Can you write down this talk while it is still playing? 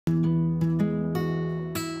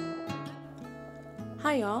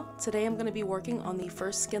Hi y'all, today I'm going to be working on the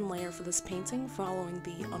first skin layer for this painting following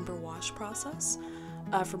the umber wash process.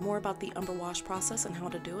 For more about the umber wash process and how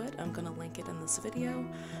to do it, I'm going to link it in this video.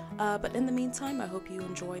 But in the meantime, I hope you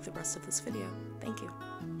enjoy the rest of this video. Thank you.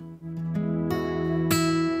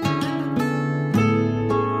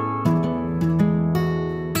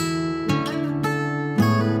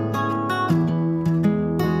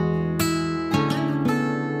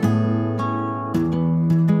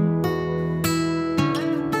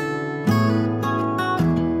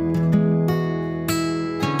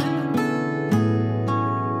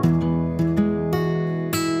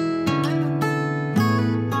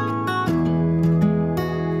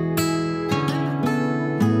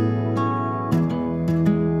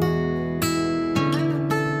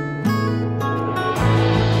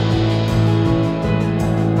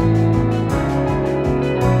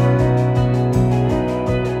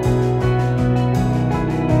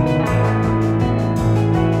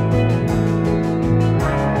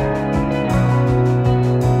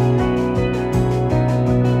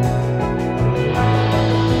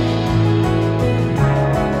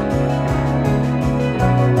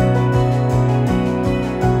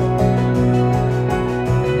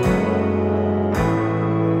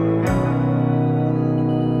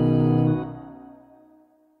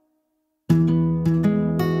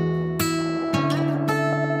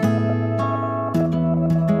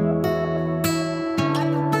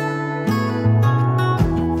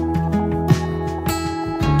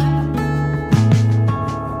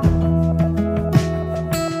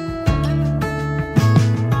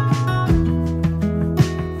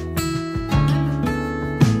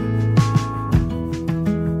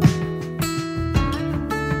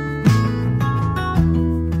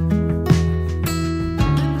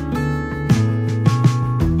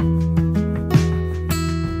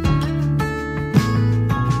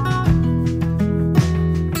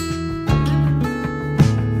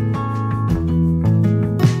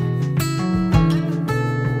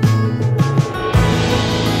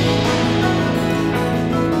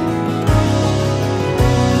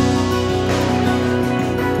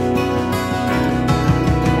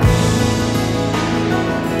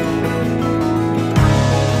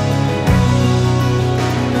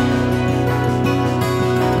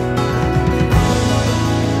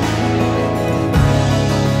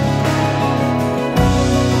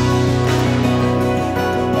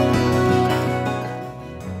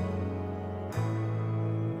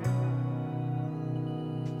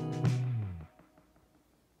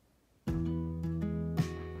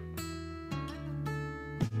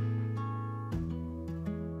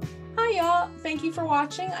 Hi y'all, thank you for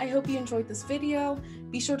watching. I hope you enjoyed this video.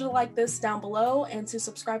 Be sure to like this down below and to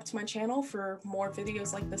subscribe to my channel for more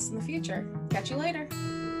videos like this in the future. Catch you later.